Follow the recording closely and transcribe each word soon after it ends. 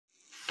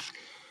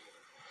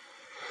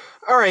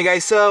Alright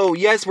guys, so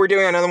yes, we're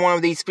doing another one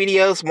of these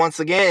videos once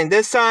again, and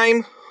this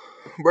time,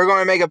 we're going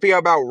to make a video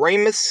about Rey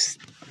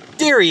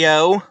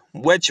Mysterio,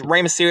 which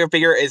Rey Mysterio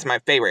figure is my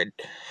favorite.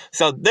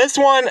 So this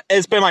one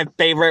has been my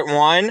favorite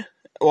one,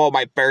 well,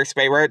 my first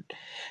favorite,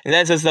 and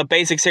this is the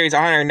basic series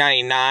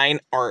 199,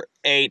 or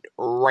 8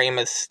 Rey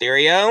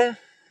Mysterio.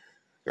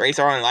 The race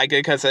I only like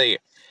it because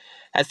it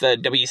has the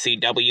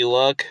WCW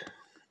look.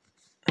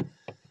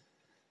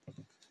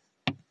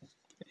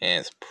 And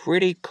it's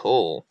pretty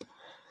cool.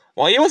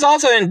 Well, he was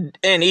also in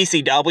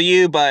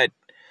ECW, but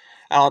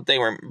I don't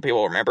think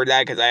people remember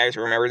that, because I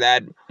actually remember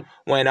that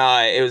when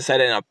it was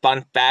said in a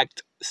fun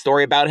fact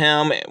story about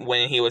him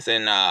when he was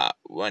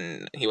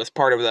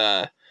part of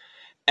the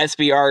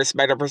SBR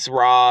SmackDown vs.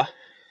 Raw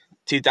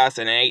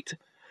 2008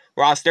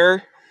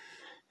 roster.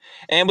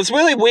 And it was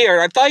really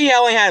weird. I thought he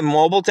only had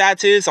mobile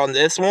tattoos on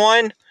this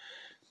one,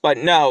 but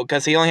no,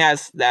 because he only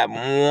has that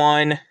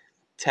one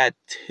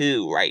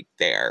tattoo right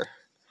there.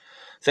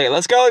 So yeah,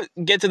 let's go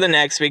get to the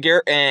next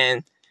figure,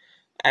 and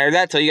after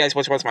that, tell you guys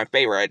which one's my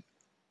favorite.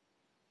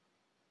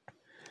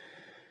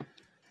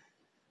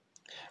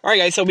 Alright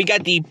guys, so we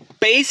got the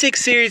basic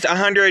series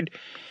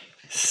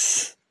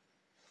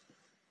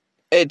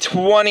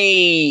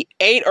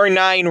 128 or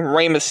 9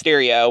 Rey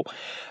Mysterio.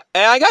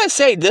 And I gotta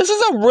say, this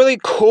is a really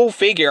cool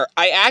figure.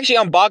 I actually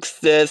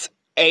unboxed this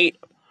 8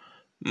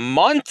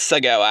 months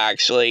ago,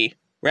 actually.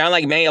 Around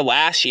like May of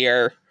last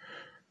year.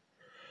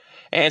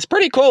 And it's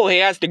pretty cool. He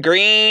has the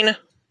green,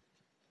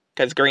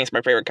 because green's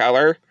my favorite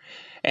color.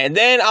 And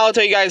then I'll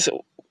tell you guys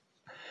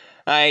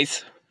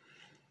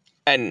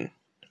and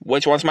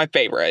which one's my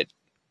favorite.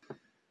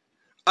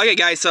 Okay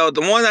guys, so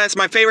the one that's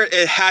my favorite,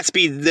 it has to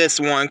be this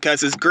one,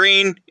 because it's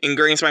green, and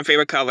green's my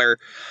favorite color.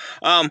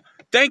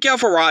 Thank y'all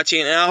for watching,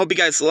 and I hope you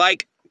guys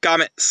like,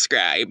 comment,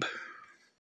 subscribe.